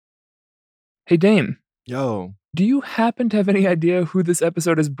Hey, Dame, Yo, do you happen to have any idea who this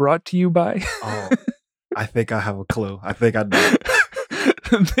episode is brought to you by? oh, I think I have a clue. I think I do.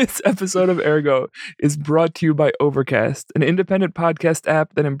 This episode of Ergo is brought to you by Overcast, an independent podcast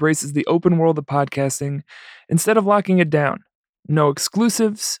app that embraces the open world of podcasting instead of locking it down. No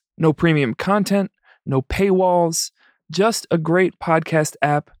exclusives, no premium content, no paywalls, just a great podcast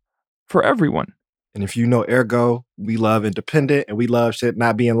app for everyone. And if you know Ergo, we love independent and we love shit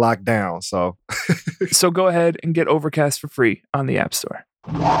not being locked down. So So go ahead and get Overcast for free on the App Store.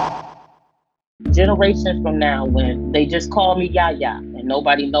 Generations from now, when they just call me Yaya and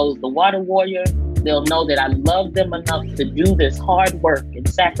nobody knows the water warrior, they'll know that I love them enough to do this hard work and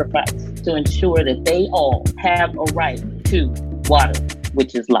sacrifice to ensure that they all have a right to water,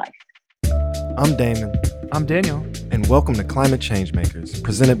 which is life. I'm Damon. I'm Daniel. And welcome to Climate Change Makers,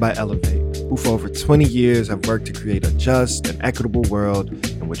 presented by Elevate, who for over 20 years have worked to create a just and equitable world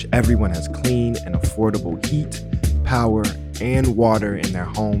in which everyone has clean and affordable heat, power, and water in their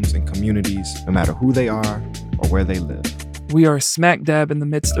homes and communities, no matter who they are or where they live. We are smack dab in the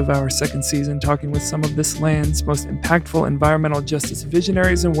midst of our second season talking with some of this land's most impactful environmental justice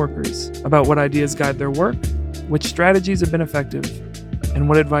visionaries and workers about what ideas guide their work, which strategies have been effective, and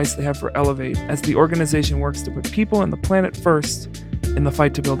what advice they have for Elevate as the organization works to put people and the planet first in the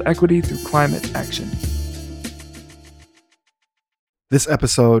fight to build equity through climate action. This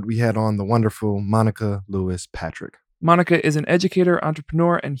episode, we had on the wonderful Monica Lewis Patrick. Monica is an educator,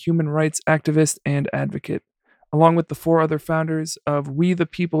 entrepreneur, and human rights activist and advocate. Along with the four other founders of We the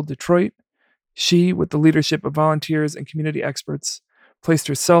People Detroit, she, with the leadership of volunteers and community experts, placed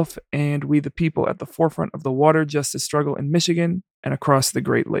herself and We the People at the forefront of the water justice struggle in Michigan and across the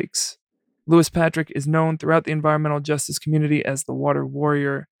Great Lakes. Lewis Patrick is known throughout the environmental justice community as the water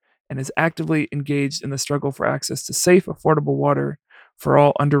warrior and is actively engaged in the struggle for access to safe, affordable water for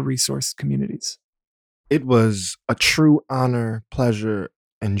all under-resourced communities. It was a true honor, pleasure,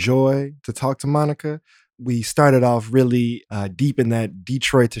 and joy to talk to Monica. We started off really deep in that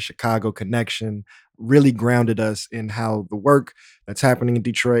Detroit to Chicago connection, really grounded us in how the work that's happening in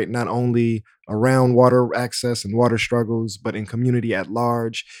Detroit, not only around water access and water struggles, but in community at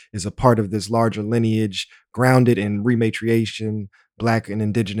large, is a part of this larger lineage grounded in rematriation, Black and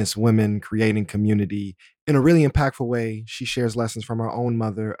Indigenous women creating community. In a really impactful way, she shares lessons from her own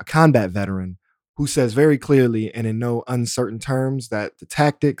mother, a combat veteran, who says very clearly and in no uncertain terms that the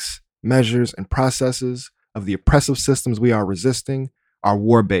tactics, measures, and processes of the oppressive systems we are resisting are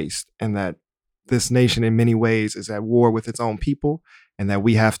war-based, and that this nation in many ways is at war with its own people, and that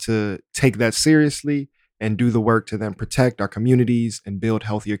we have to take that seriously and do the work to then protect our communities and build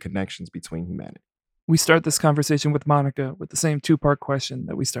healthier connections between humanity. We start this conversation with Monica with the same two-part question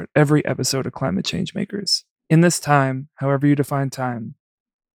that we start every episode of Climate Change Makers. In this time, however you define time,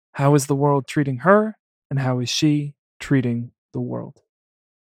 how is the world treating her, and how is she treating the world?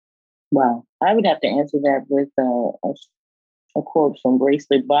 Wow. I would have to answer that with a quote from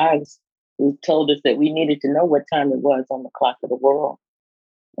Bracelet Boggs, who told us that we needed to know what time it was on the clock of the world.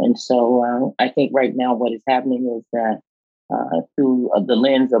 And so I think right now what is happening is that through the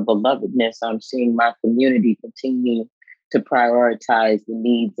lens of belovedness, I'm seeing my community continue to prioritize the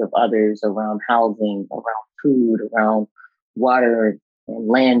needs of others around housing, around food, around water and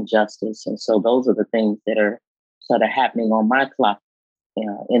land justice. And so those are the things that are sort of happening on my clock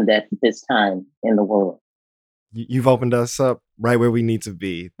in this time in the world. You've opened us up right where we need to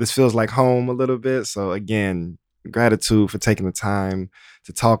be. This feels like home a little bit. So again, gratitude for taking the time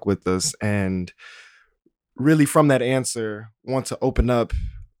to talk with us. And really from that answer, want to open up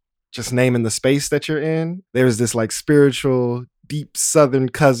just naming the space that you're in. There's this like spiritual, deep Southern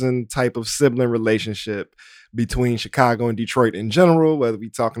cousin type of sibling relationship between Chicago and Detroit in general, whether we're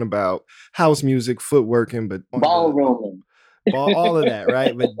talking about house music, footworking, but ballrooming. All of that,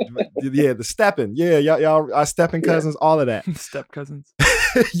 right? But yeah, the stepping. Yeah, y'all are stepping cousins, all of that. Step cousins.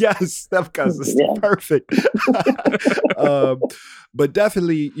 Yes, step cousins. Yeah. Perfect. But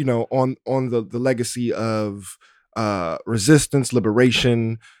definitely, you know, on the legacy of resistance,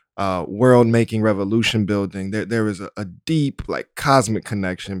 liberation, world making, revolution building, there is a deep, like, cosmic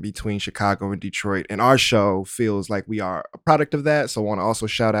connection between Chicago and Detroit. And our show feels like we are a product of that. So I want to also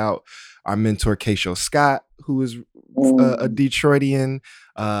shout out our mentor, Keisho Scott, who is a Detroitian,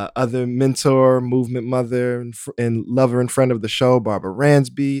 other mentor, movement mother, and lover and friend of the show, Barbara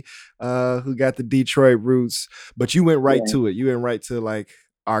Ransby, who got the Detroit roots. But you went right to it. You went right to, like,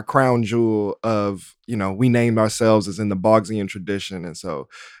 our crown jewel of, you know, we named ourselves as in the Boggsian tradition. And so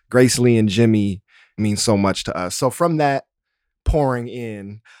Grace Lee and Jimmy mean so much to us. So from that pouring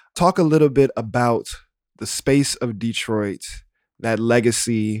in, talk a little bit about the space of Detroit that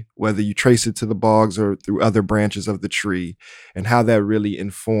legacy, whether you trace it to the bogs or through other branches of the tree, and how that really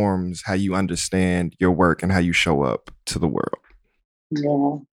informs how you understand your work and how you show up to the world.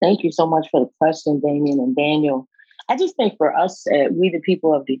 Yeah, thank you so much for the question, Damien and Daniel. I just think for us, we the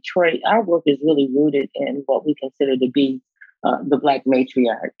people of Detroit, our work is really rooted in what we consider to be the Black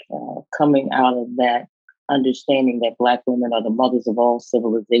matriarch, coming out of that understanding that Black women are the mothers of all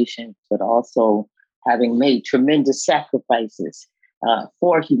civilizations, but also having made tremendous sacrifices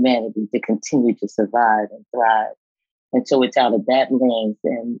for humanity to continue to survive and thrive. And so it's out of that lens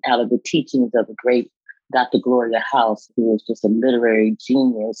and out of the teachings of the great Dr. Gloria House, who was just a literary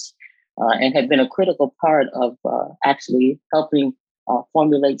genius and had been a critical part of actually helping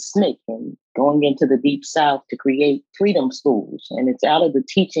formulate SNCC and going into the Deep South to create freedom schools. And it's out of the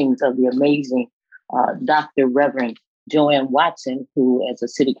teachings of the amazing Dr. Reverend Joanne Watson, who as a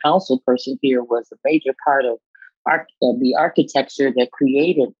city council person here was a major part of the architecture that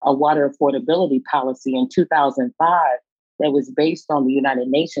created a water affordability policy in 2005 that was based on the United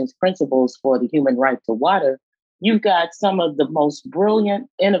Nations principles for the human right to water. You've got some of the most brilliant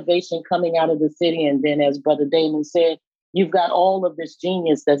innovation coming out of the city. And then, as Brother Damon said, you've got all of this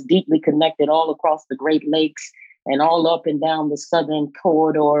genius that's deeply connected all across the Great Lakes and all up and down the Southern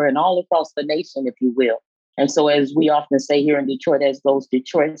corridor and all across the nation, if you will. And so, as we often say here in Detroit, as goes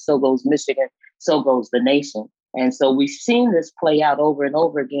Detroit, so goes Michigan, so goes the nation. And so we've seen this play out over and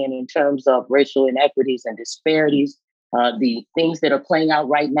over again in terms of racial inequities and disparities. The things that are playing out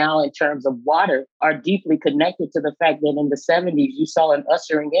right now in terms of water are deeply connected to the fact that in the 70s, you saw an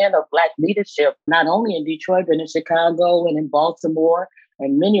ushering in of Black leadership, not only in Detroit, but in Chicago and in Baltimore,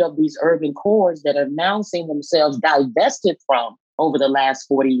 and many of these urban cores that are now seeing themselves divested from over the last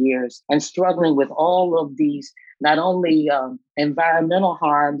 40 years and struggling with all of these, not only environmental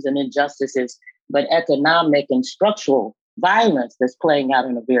harms and injustices, but economic and structural violence that's playing out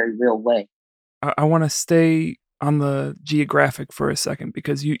in a very real way. I want to stay on the geographic for a second,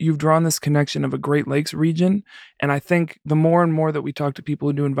 because you've drawn this connection of a Great Lakes region. And I think the more and more that we talk to people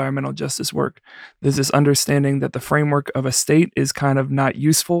who do environmental justice work, there's this understanding that the framework of a state is kind of not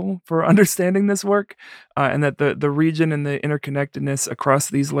useful for understanding this work, and that the region and the interconnectedness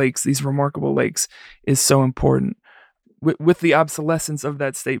across these lakes, these remarkable lakes, is so important. With the obsolescence of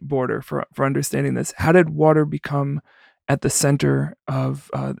that state border for understanding this, how did water become at the center of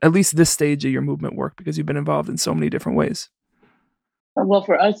at least this stage of your movement work, because you've been involved in so many different ways? Well,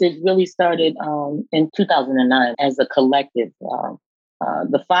 for us, it really started in 2009 as a collective.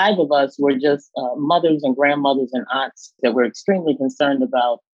 The five of us were just mothers and grandmothers and aunts that were extremely concerned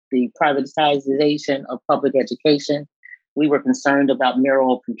about the privatization of public education. We were concerned about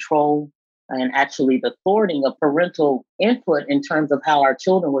mayoral control and actually the thwarting of parental input in terms of how our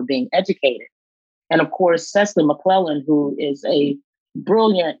children were being educated. And of course, Cecily McClellan, who is a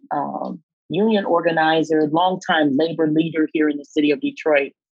brilliant union organizer, longtime labor leader here in the city of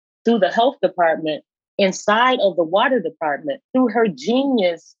Detroit, through the health department, inside of the water department, through her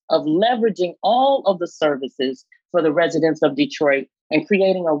genius of leveraging all of the services for the residents of Detroit and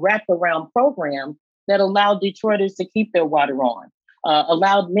creating a wraparound program that allowed Detroiters to keep their water on,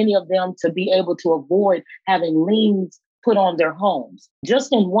 allowed many of them to be able to avoid having liens put on their homes.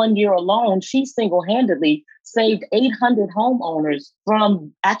 Just in 1 year alone, she single-handedly saved 800 homeowners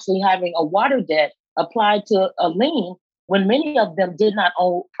from actually having a water debt applied to a lien when many of them did not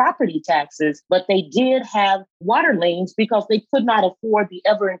owe property taxes, but they did have water liens because they could not afford the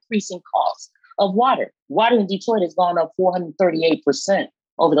ever-increasing cost of water. Water in Detroit has gone up 438%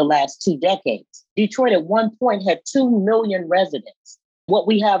 over the last 2 decades. Detroit at one point had 2 million residents. What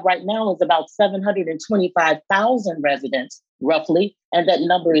we have right now is about 725,000 residents, roughly, and that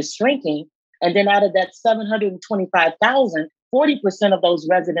number is shrinking. And then out of that 725,000, 40% of those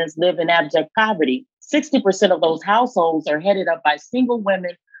residents live in abject poverty. 60% of those households are headed up by single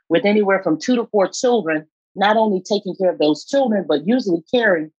women with anywhere from 2 to 4 children, not only taking care of those children, but usually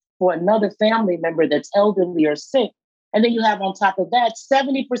caring for another family member that's elderly or sick. And then you have on top of that,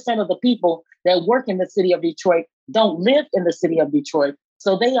 70% of the people that work in the city of Detroit don't live in the city of Detroit.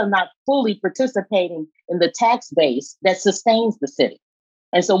 So they are not fully participating in the tax base that sustains the city.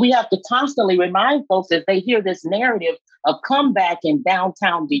 And so we have to constantly remind folks, as they hear this narrative of comeback in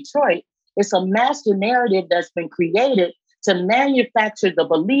downtown Detroit, it's a master narrative that's been created to manufacture the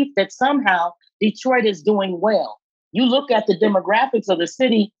belief that somehow Detroit is doing well. You look at the demographics of the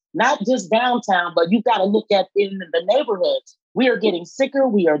city, not just downtown, but you've got to look at in the neighborhoods. We are getting sicker.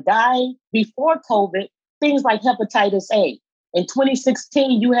 We are dying. Before COVID, things like hepatitis A. In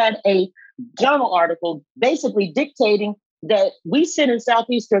 2016, you had a journal article basically dictating that we sit in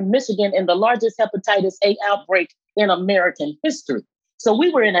southeastern Michigan in the largest hepatitis A outbreak in American history. So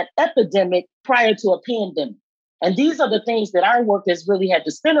we were in an epidemic prior to a pandemic. And these are the things that our work has really had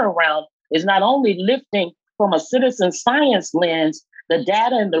to center around, is not only lifting from a citizen science lens the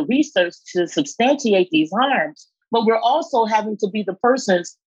data and the research to substantiate these harms, but we're also having to be the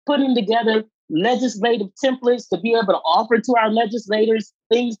persons putting together legislative templates to be able to offer to our legislators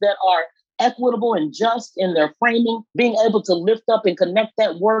things that are equitable and just in their framing, being able to lift up and connect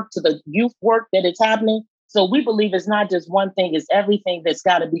that work to the youth work that is happening. So we believe it's not just one thing, it's everything that's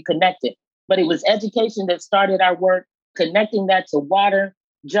got to be connected. But it was education that started our work, connecting that to water,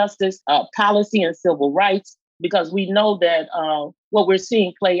 justice, policy, and civil rights, because we know that what we're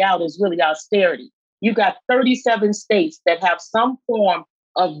seeing play out is really austerity. You've got 37 states that have some form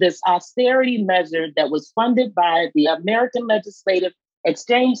of this austerity measure that was funded by the American Legislative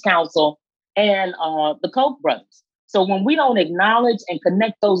Exchange Council and the Koch brothers. So when we don't acknowledge and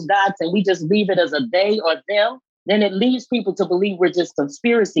connect those dots and we just leave it as a they or them, then it leads people to believe we're just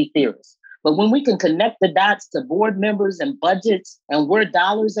conspiracy theorists. But when we can connect the dots to board members and budgets and where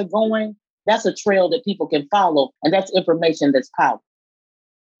dollars are going, that's a trail that people can follow. And that's information that's powerful.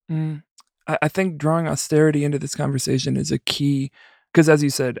 I think drawing austerity into this conversation is a key, because as you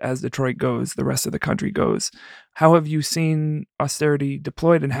said, as Detroit goes, the rest of the country goes. How have you seen austerity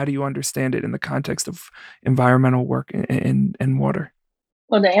deployed, and how do you understand it in the context of environmental work and water?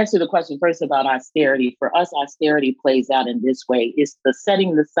 Well, to answer the question first about austerity, for us, austerity plays out in this way. It's the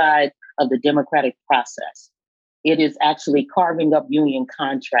setting aside of the democratic process. It is actually carving up union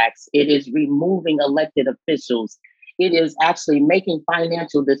contracts. It is removing elected officials. It is actually making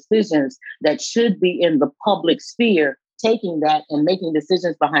financial decisions that should be in the public sphere, taking that and making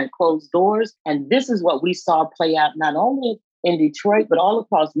decisions behind closed doors. And this is what we saw play out not only in Detroit, but all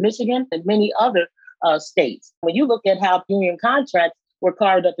across Michigan and many other states. When you look at how union contracts were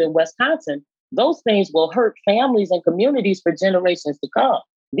carved up in Wisconsin, those things will hurt families and communities for generations to come.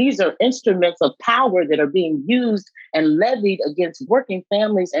 These are instruments of power that are being used and levied against working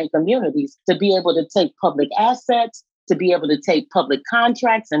families and communities to be able to take public assets, to be able to take public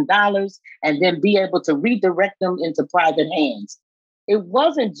contracts and dollars, and then be able to redirect them into private hands. It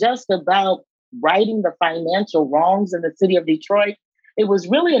wasn't just about righting the financial wrongs in the city of Detroit. It was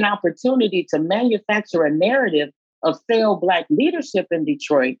really an opportunity to manufacture a narrative of failed Black leadership in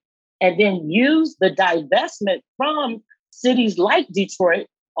Detroit, and then use the divestment from cities like Detroit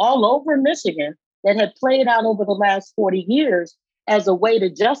all over Michigan that had played out over the last 40 years as a way to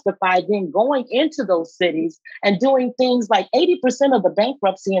justify then going into those cities and doing things like 80% of the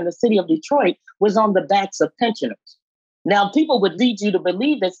bankruptcy in the city of Detroit was on the backs of pensioners. Now, people would lead you to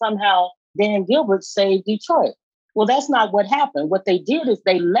believe that somehow Dan Gilbert saved Detroit. Well, that's not what happened. What they did is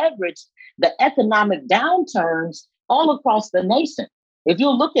they leveraged the economic downturns all across the nation. If you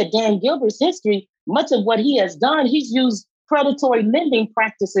look at Dan Gilbert's history, much of what he has done, he's used predatory lending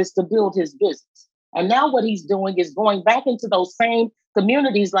practices to build his business. And now what he's doing is going back into those same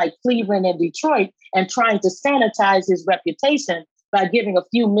communities like Cleveland and Detroit and trying to sanitize his reputation by giving a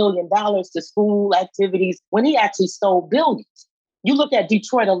few $1 million to school activities when he actually stole billions. You look at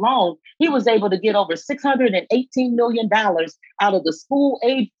Detroit alone, he was able to get over $618 million out of the school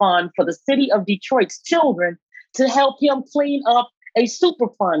aid fund for the city of Detroit's children to help him clean up a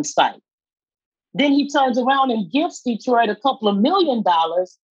Superfund site. Then he turns around and gives Detroit a couple of $1 million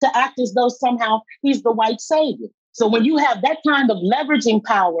to act as though somehow he's the white savior. So when you have that kind of leveraging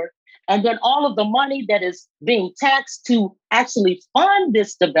power, and then all of the money that is being taxed to actually fund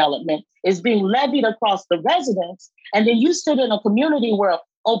this development is being levied across the residents, and then you sit in a community where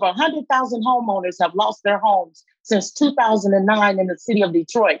over 100,000 homeowners have lost their homes since 2009 in the city of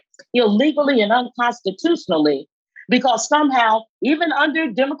Detroit, illegally and unconstitutionally, because somehow, even under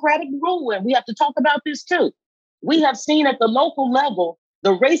Democratic rule, and we have to talk about this too, we have seen at the local level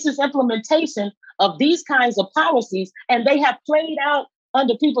the racist implementation of these kinds of policies, and they have played out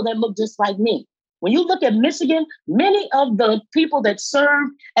under people that look just like me. When you look at Michigan, many of the people that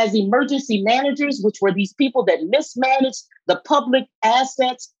served as emergency managers, which were these people that mismanaged the public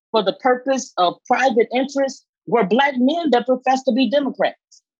assets for the purpose of private interests, were Black men that professed to be Democrats.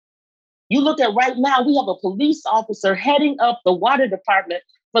 You look at right now, we have a police officer heading up the water department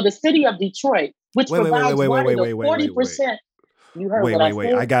for the city of Detroit, which provides water to 40%. You heard what I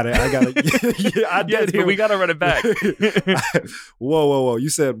said? I got it. Yeah, I did hear. But we got to run it back. Whoa. You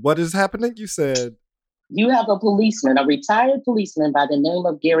said, what is happening? You said. You have a policeman, a retired policeman by the name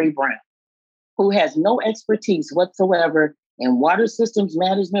of Gary Brown, who has no expertise whatsoever in water systems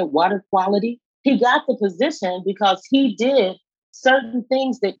management, water quality. He got the position because he did certain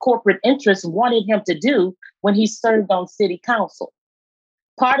things that corporate interests wanted him to do when he served on city council.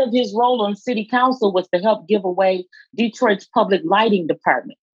 Part of his role on city council was to help give away Detroit's public lighting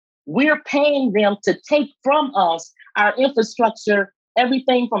department. We're paying them to take from us our infrastructure,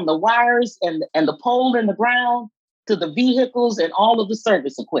 everything from the wires and the pole in the ground to the vehicles and all of the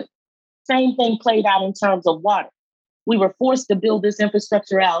service equipment. Same thing played out in terms of water. We were forced to build this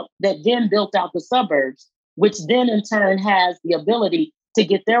infrastructure out that then built out the suburbs, which then in turn has the ability to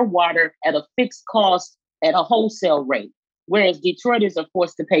get their water at a fixed cost at a wholesale rate, whereas Detroiters are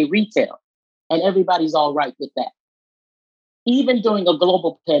forced to pay retail. And everybody's all right with that, even during a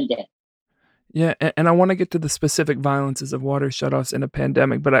global pandemic. Yeah, and I want to get to the specific violences of water shutoffs in a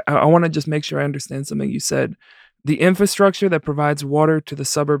pandemic, but I want to just make sure I understand something you said. The infrastructure that provides water to the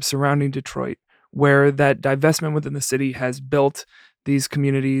suburbs surrounding Detroit, where that divestment within the city has built these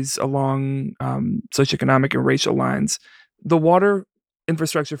communities along socioeconomic and racial lines, the water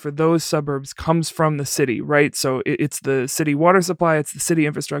infrastructure for those suburbs comes from the city, right? So it's the city water supply, it's the city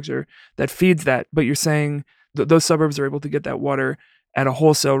infrastructure that feeds that. But you're saying those suburbs are able to get that water at a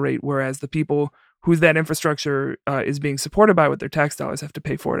wholesale rate, whereas the people whose that infrastructure is being supported by with their tax dollars have to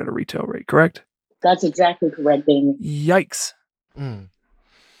pay for it at a retail rate, correct? That's exactly correct, Damon. Yikes. Mm.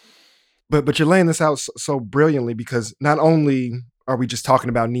 But you're laying this out so brilliantly, because not only are we just talking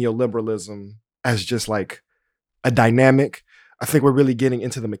about neoliberalism as just like a dynamic, I think we're really getting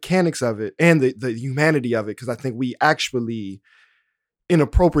into the mechanics of it and the humanity of it, because I think we actually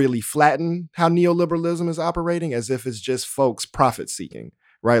inappropriately flatten how neoliberalism is operating as if it's just folks profit seeking,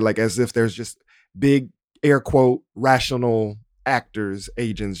 right? Like as if there's just big air quote rational actors,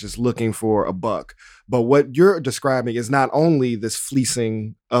 agents just looking for a buck. But what you're describing is not only this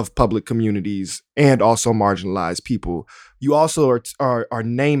fleecing of public communities and also marginalized people, you also are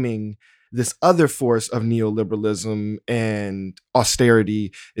naming this other force of neoliberalism and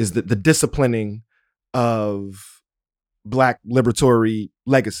austerity is the disciplining of Black liberatory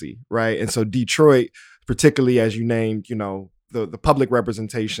legacy, right? And so Detroit, particularly as you named, you know, the public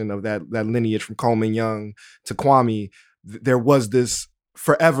representation of that lineage from Coleman Young to Kwame, there was this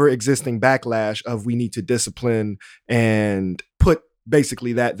forever existing backlash of we need to discipline and put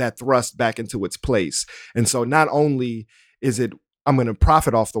basically that thrust back into its place. And so not only is it I'm going to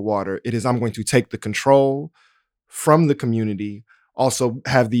profit off the water, it is I'm going to take the control from the community, also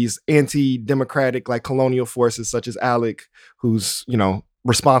have these anti-democratic like colonial forces such as ALEC, who's, you know,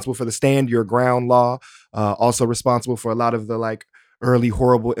 responsible for the Stand Your Ground law, also responsible for a lot of the like early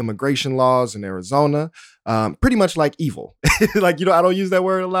horrible immigration laws in Arizona, pretty much like evil. Like, you know, I don't use that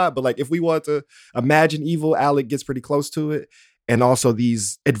word a lot, but like if we want to imagine evil, ALEC gets pretty close to it. And also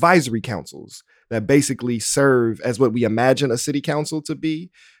these advisory councils that basically serve as what we imagine a city council to be,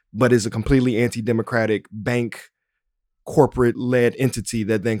 but is a completely anti-democratic bank corporate-led entity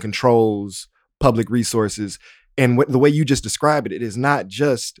that then controls public resources. And the way you just describe it, it is not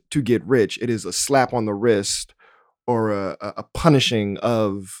just to get rich. It is a slap on the wrist or a punishing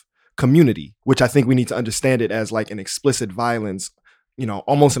of community, which I think we need to understand it as like an explicit violence, you know,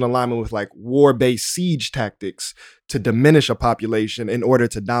 almost in alignment with like war-based siege tactics to diminish a population in order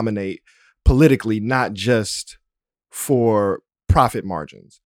to dominate politically, not just for profit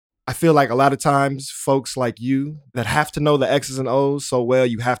margins. I feel like a lot of times folks like you that have to know the X's and O's so well,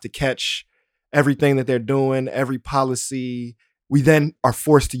 you have to catch everything that they're doing, every policy. We then are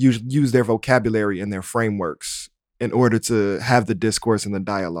forced to use their vocabulary and their frameworks in order to have the discourse and the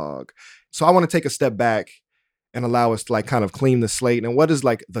dialogue. So I want to take a step back and allow us to like kind of clean the slate. And what is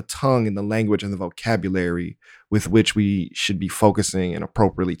like the tongue and the language and the vocabulary with which we should be focusing and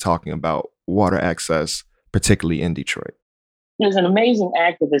appropriately talking about water access, particularly in Detroit? There's an amazing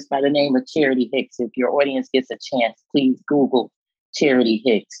activist by the name of Charity Hicks. If your audience gets a chance, please Google Charity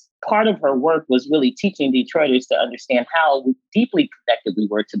Hicks. Part of her work was really teaching Detroiters to understand how deeply connected we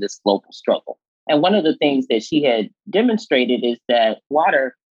were to this global struggle. And one of the things that she had demonstrated is that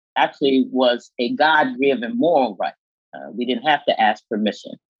water actually was a God-given moral right. We didn't have to ask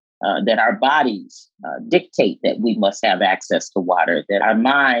permission, that our bodies dictate that we must have access to water, that our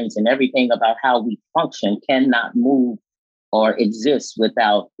minds and everything about how we function cannot move or exist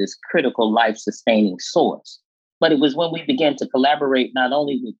without this critical life-sustaining source. But it was when we began to collaborate not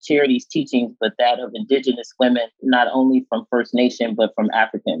only with Charity's teachings, but that of Indigenous women, not only from First Nation, but from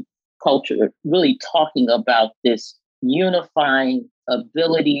African culture, really talking about this unifying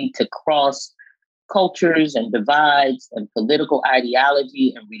ability to cross cultures and divides and political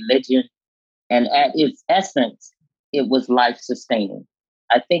ideology and religion. And at its essence, it was life-sustaining.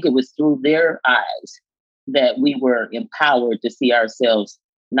 I think it was through their eyes that we were empowered to see ourselves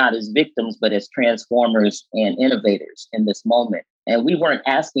not as victims, but as transformers and innovators in this moment. And we weren't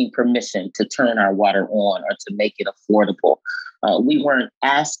asking permission to turn our water on or to make it affordable. We weren't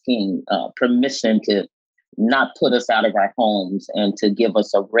asking permission to not put us out of our homes and to give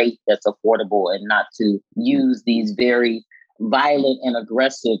us a rate that's affordable and not to use these very violent and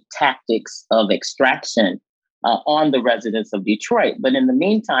aggressive tactics of extraction on the residents of Detroit. But in the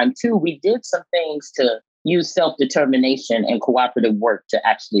meantime, too, we did some things to use self-determination and cooperative work to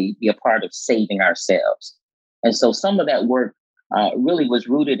actually be a part of saving ourselves. And so some of that work really was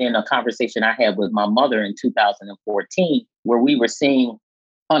rooted in a conversation I had with my mother in 2014, where we were seeing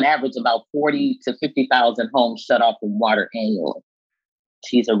on average about 40 to 50,000 homes shut off from water annually.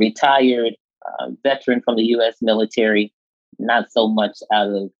 She's a retired veteran from the U.S. military, not so much out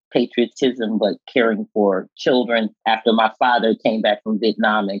of patriotism, but caring for children after my father came back from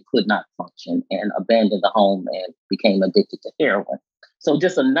Vietnam and could not function and abandoned the home and became addicted to heroin. So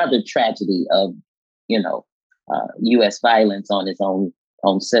just another tragedy of, U.S. violence on its own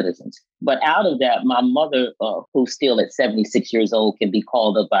citizens. But out of that, my mother, who's still at 76 years old, can be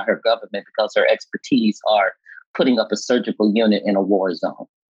called up by her government because her expertise are putting up a surgical unit in a war zone.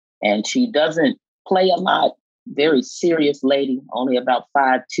 And she doesn't play a lot. Very serious lady, only about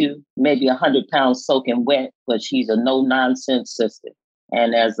 5'2", maybe 100 pounds soaking wet, but she's a no-nonsense sister.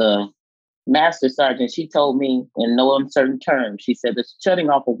 And as a master sergeant, she told me in no uncertain terms, she said, the shutting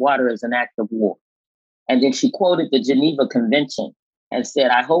off of water is an act of war. And then she quoted the Geneva Convention and said,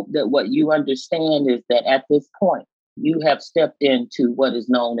 I hope that what you understand is that at this point, you have stepped into what is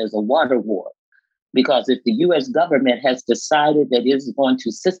known as a water war. Because if the U.S. government has decided that it is going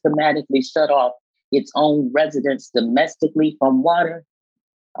to systematically shut off its own residents domestically from water,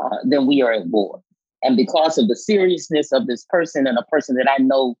 then we are at war. And because of the seriousness of this person and a person that I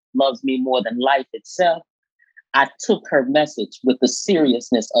know loves me more than life itself, I took her message with the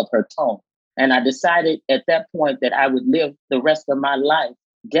seriousness of her tone. And I decided at that point that I would live the rest of my life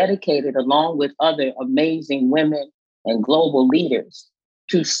dedicated, along with other amazing women and global leaders,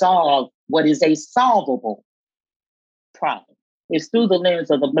 to solve what is a solvable problem. It's through the lens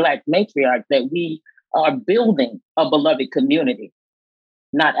of the Black matriarch that we are building a beloved community,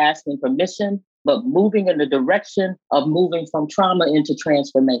 not asking permission, but moving in the direction of moving from trauma into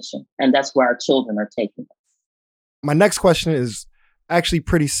transformation. And that's where our children are taking us. My next question is actually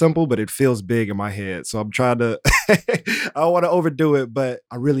pretty simple, but it feels big in my head. So I'm trying to, I don't want to overdo it, but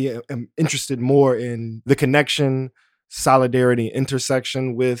I really am interested more in the connection, solidarity,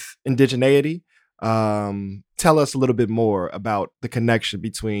 intersection with indigeneity. Tell us a little bit more about the connection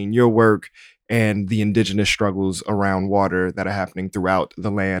between your work and the indigenous struggles around water that are happening throughout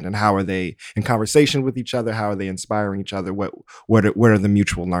the land, and how are they in conversation with each other? How are they inspiring each other? What are the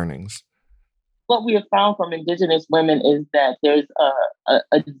mutual learnings? What we have found from indigenous women is that there's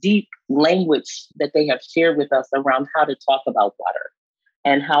a deep language that they have shared with us around how to talk about water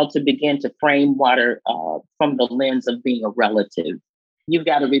and how to begin to frame water from the lens of being a relative. You've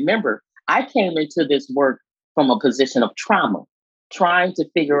got to remember, I came into this work from a position of trauma, trying to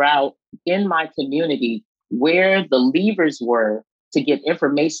figure out in my community where the levers were to get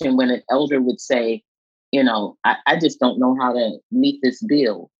information when an elder would say, I just don't know how to meet this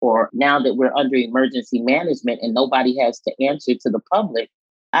bill. Or now that we're under emergency management and nobody has to answer to the public,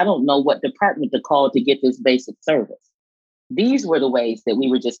 I don't know what department to call to get this basic service. These were the ways that we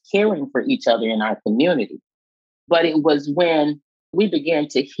were just caring for each other in our community. But it was when we began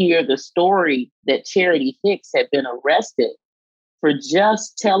to hear the story that Charity Hicks had been arrested for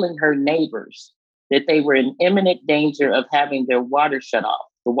just telling her neighbors that they were in imminent danger of having their water shut off.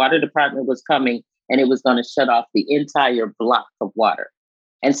 The water department was coming and it was going to shut off the entire block of water.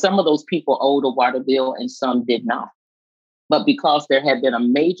 And some of those people owed a water bill and some did not. But because there had been a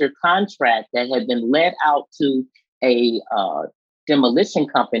major contract that had been let out to a demolition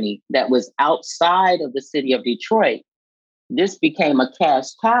company that was outside of the city of Detroit, this became a cash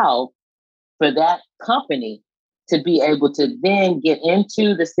cow for that company to be able to then get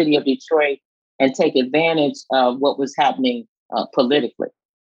into the city of Detroit and take advantage of what was happening politically.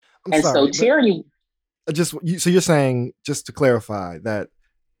 So Charity... So you're saying, just to clarify, that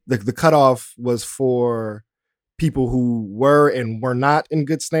the cutoff was for people who were and were not in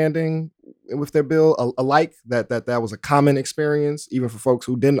good standing with their bill alike, that was a common experience, even for folks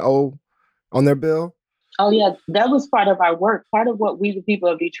who didn't owe on their bill? Oh, yeah, that was part of our work. Part of what we, the people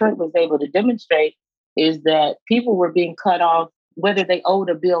of Detroit, was able to demonstrate is that people were being cut off whether they owed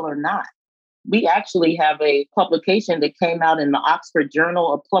a bill or not. We actually have a publication that came out in the Oxford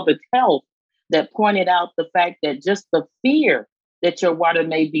Journal of Public Health that pointed out the fact that just the fear that your water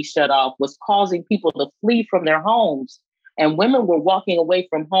may be shut off was causing people to flee from their homes And women were walking away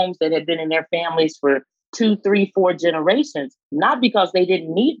from homes that had been in their families for 2, 3, 4 generations, not because they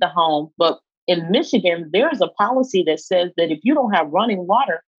didn't need the home, but in Michigan, there's a policy that says that if you don't have running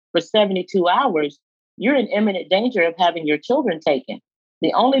water for 72 hours, you're in imminent danger of having your children taken.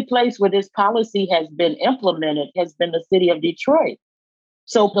 The only place where this policy has been implemented has been the city of Detroit.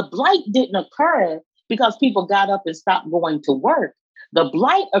 So the blight didn't occur because people got up and stopped going to work. The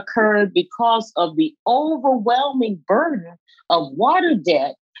blight occurred because of the overwhelming burden of water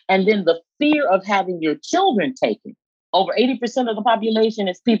debt and then the fear of having your children taken. Over 80% of the population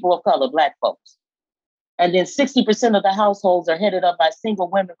is people of color, Black folks. And then 60% of the households are headed up by single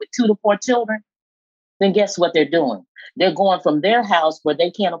women with 2 to 4 children. Then guess what they're doing? They're going from their house where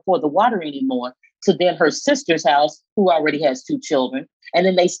they can't afford the water anymore to then her sister's house, who already has 2 children. And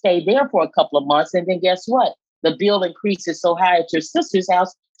then they stay there for a couple of months. And then guess what? The bill increases so high at your sister's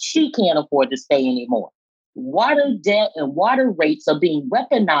house, she can't afford to stay anymore. Water debt and water rates are being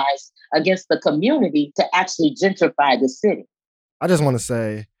weaponized against the community to actually gentrify the city. I just want to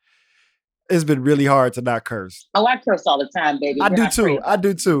say, it's been really hard to not curse. Oh, I curse all the time, baby. I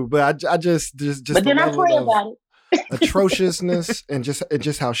do too. But I just but then I pray about it. Atrociousness and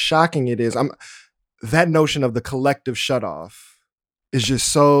just how shocking it is. That notion of the collective shutoff is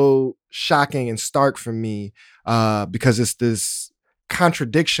just so shocking and stark for me because it's this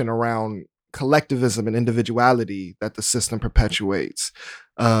contradiction around collectivism and individuality that the system perpetuates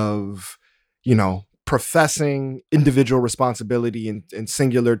of, professing individual responsibility and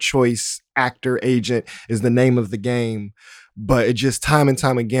singular choice, actor, agent is the name of the game. But it just time and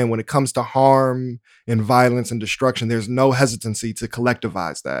time again, when it comes to harm and violence and destruction, there's no hesitancy to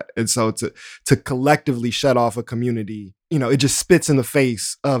collectivize that. And so to collectively shut off a community, it just spits in the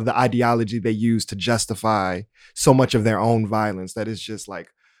face of the ideology they use to justify so much of their own violence that is just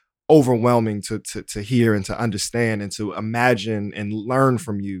like overwhelming to hear and to understand and to imagine and learn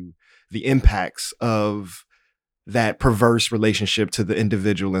from you the impacts of that perverse relationship to the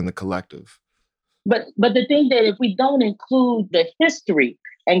individual and the collective. But the thing that if we don't include the history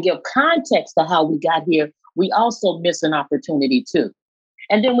and give context to how we got here, we also miss an opportunity too.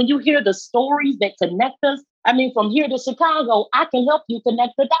 And then when you hear the stories that connect us, from here to Chicago, I can help you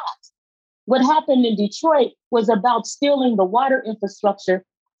connect the dots. What happened in Detroit was about stealing the water infrastructure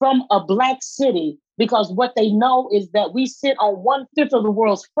from a Black city because what they know is that we sit on 1/5 of the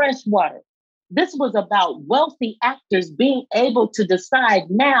world's fresh water. This was about wealthy actors being able to decide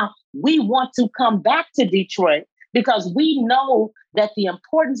now we want to come back to Detroit because we know that the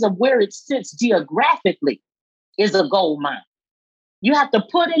importance of where it sits geographically is a gold mine. You have to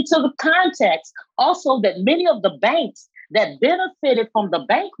put into the context also that many of the banks that benefited from the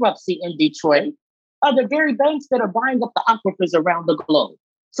bankruptcy in Detroit are the very banks that are buying up the aquifers around the globe.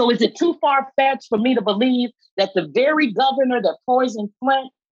 So is it too far-fetched for me to believe that the very governor that poisoned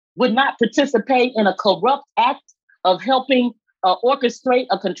Flint would not participate in a corrupt act of helping orchestrate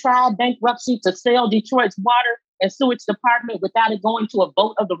a contrived bankruptcy to sell Detroit's water and sewage department without it going to a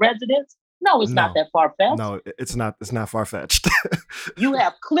vote of the residents? No, it's not that far-fetched. No, it's not. It's not far-fetched. You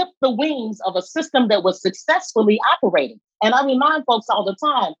have clipped the wings of a system that was successfully operating. And I remind folks all the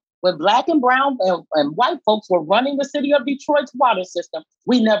time, when Black and brown and white folks were running the city of Detroit's water system,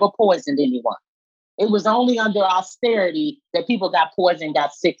 we never poisoned anyone. It was only under austerity that people got poisoned,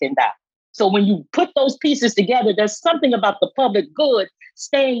 got sick, and died. So when you put those pieces together, there's something about the public good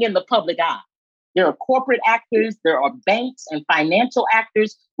staying in the public eye. There are corporate actors, there are banks and financial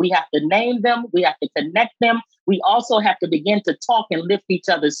actors. We have to name them. We have to connect them. We also have to begin to talk and lift each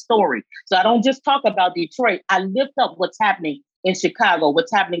other's story. So I don't just talk about Detroit. I lift up what's happening in Chicago,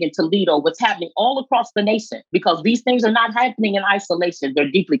 what's happening in Toledo, what's happening all across the nation, because these things are not happening in isolation.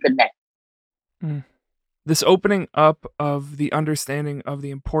 They're deeply connected. This opening up of the understanding of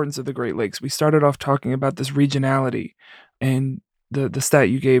the importance of the Great Lakes. We started off talking about this regionality, and the stat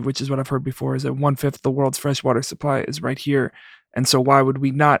you gave, which is what I've heard before, is that 1/5 of the world's freshwater supply is right here. And so why would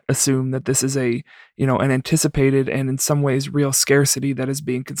we not assume that this is an anticipated and in some ways real scarcity that is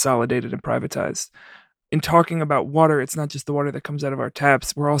being consolidated and privatized? In talking about water, it's not just the water that comes out of our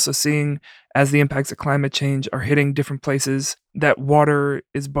taps. We're also seeing, as the impacts of climate change are hitting different places, that water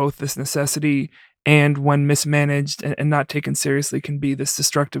is both this necessity and, when mismanaged and not taken seriously, can be this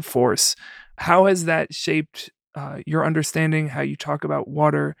destructive force. How has that shaped your understanding, how you talk about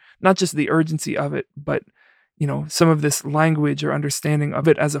water, not just the urgency of it, but some of this language or understanding of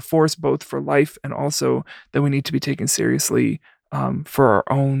it as a force both for life and also that we need to be taken seriously for our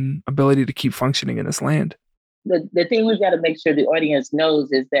own ability to keep functioning in this land? The thing we've got to make sure the audience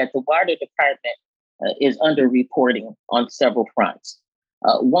knows is that the water department is under-reporting on several fronts.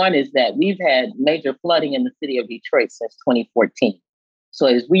 One is that we've had major flooding in the city of Detroit since 2014. So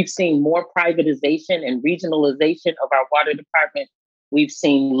as we've seen more privatization and regionalization of our water department, we've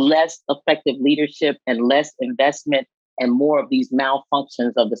seen less effective leadership and less investment and more of these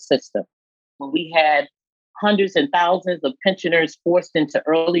malfunctions of the system. When we had hundreds and thousands of pensioners forced into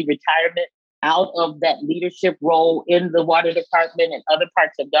early retirement out of that leadership role in the water department and other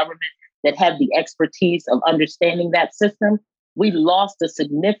parts of government that have the expertise of understanding that system, we lost a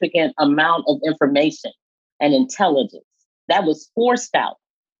significant amount of information and intelligence that was forced out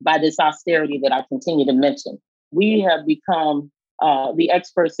by this austerity that I continue to mention. We have become the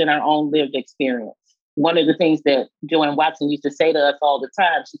experts in our own lived experience. One of the things that Joanne Watson used to say to us all the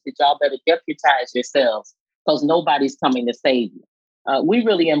time, she said, y'all better deputize yourselves because nobody's coming to save you. We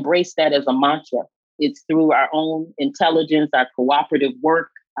really embrace that as a mantra. It's through our own intelligence, our cooperative work,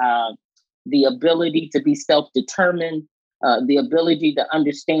 the ability to be self-determined, the ability to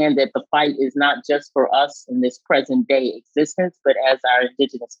understand that the fight is not just for us in this present day existence, but as our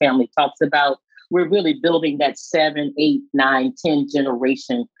Indigenous family talks about, we're really building that 7, 8, 9, 10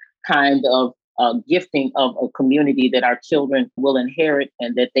 generation kind of gifting of a community that our children will inherit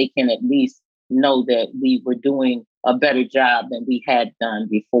and that they can at least know that we were doing a better job than we had done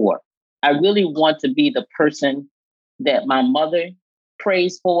before. I really want to be the person that my mother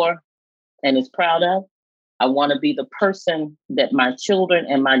prays for and is proud of. I want to be the person that my children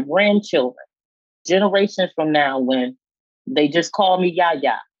and my grandchildren, generations from now, when they just call me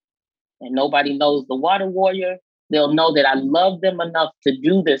Yaya and nobody knows the water warrior, they'll know that I love them enough to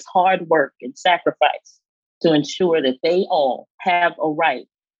do this hard work and sacrifice to ensure that they all have a right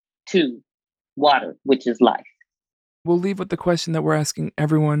to water, which is life. We'll leave with the question that we're asking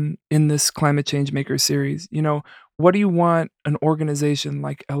everyone in this Climate Change Maker series. What do you want an organization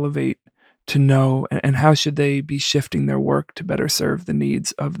like Elevate to know, and how should they be shifting their work to better serve the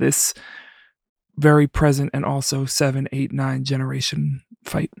needs of this very present and also 7, 8, 9 generation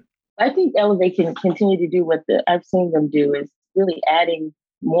fight? I think Elevate can continue to do what I've seen them do, is really adding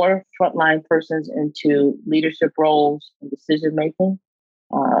more frontline persons into leadership roles and decision making,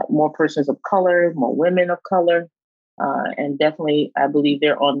 more persons of color, more women of color. And definitely, I believe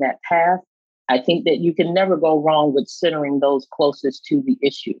they're on that path. I think that you can never go wrong with centering those closest to the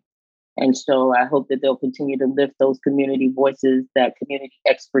issue. And so I hope that they'll continue to lift those community voices, that community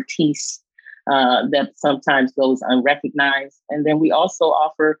expertise that sometimes goes unrecognized. And then we also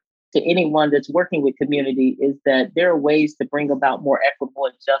offer to anyone that's working with community is that there are ways to bring about more equitable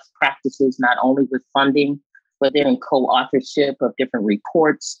and just practices, not only with funding, but then in co-authorship of different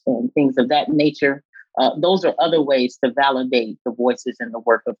reports and things of that nature. Those are other ways to validate the voices and the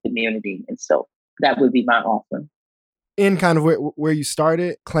work of community. And so that would be my offer. In kind of where you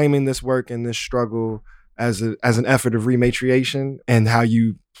started, claiming this work and this struggle as an effort of rematriation, and how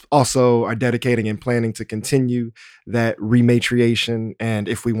you also are dedicating and planning to continue that rematriation, and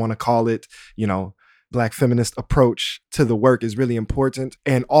if we want to call it, Black feminist approach to the work, is really important.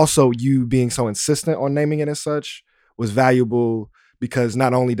 And also you being so insistent on naming it as such was valuable, because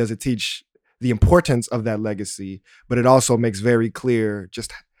not only does it teach the importance of that legacy, but it also makes very clear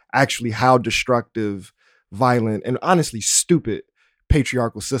just actually how destructive, violent, and honestly stupid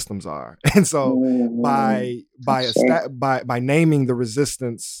patriarchal systems are. And so by naming the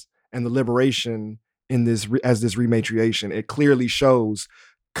resistance and the liberation in this as this rematriation, it clearly shows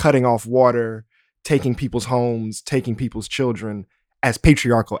cutting off water, taking people's homes, taking people's children as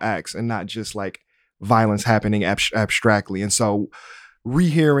patriarchal acts, and not just like violence happening abstractly. And so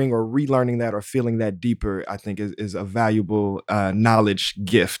rehearing or relearning that or feeling that deeper, I think is a valuable knowledge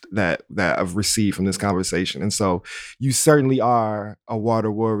gift that I've received from this conversation. And so you certainly are a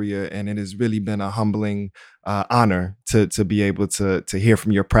water warrior, and it has really been a humbling honor to be able to hear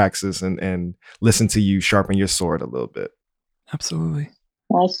from your praxis and listen to you sharpen your sword a little bit. Absolutely.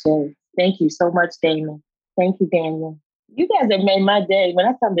 Awesome. Thank you so much, Damon. Thank you, Daniel. You guys have made my day. When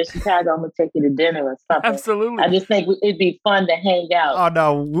I come to Chicago, I'm going to take you to dinner or something. Absolutely. I just think it'd be fun to hang out. Oh,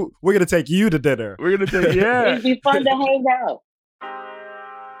 no. We're going to take you to dinner. We're going to take, yeah. It'd be fun to hang out.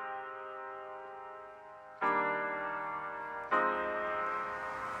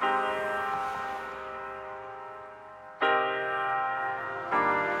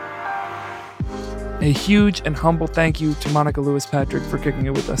 A huge and humble thank you to Monica Lewis Patrick for kicking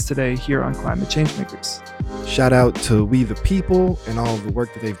it with us today here on Climate Change Makers. Shout out to We the People and all of the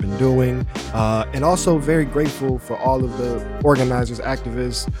work that they've been doing. And also very grateful for all of the organizers,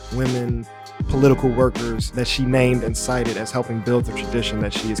 activists, women, political workers that she named and cited as helping build the tradition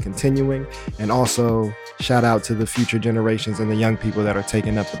that she is continuing. And also shout out to the future generations and the young people that are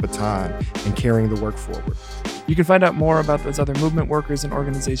taking up the baton and carrying the work forward. You can find out more about those other movement workers and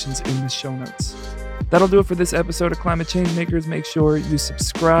organizations in the show notes. That'll do it for this episode of Climate Change Makers. Make sure you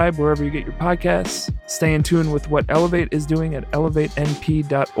subscribe wherever you get your podcasts. Stay in tune with what Elevate is doing at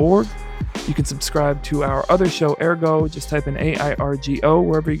elevatenp.org. You can subscribe to our other show, Ergo. Just type in AIRGO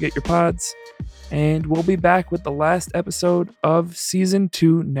wherever you get your pods. And we'll be back with the last episode of Season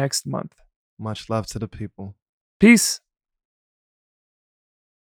 2 next month. Much love to the people. Peace.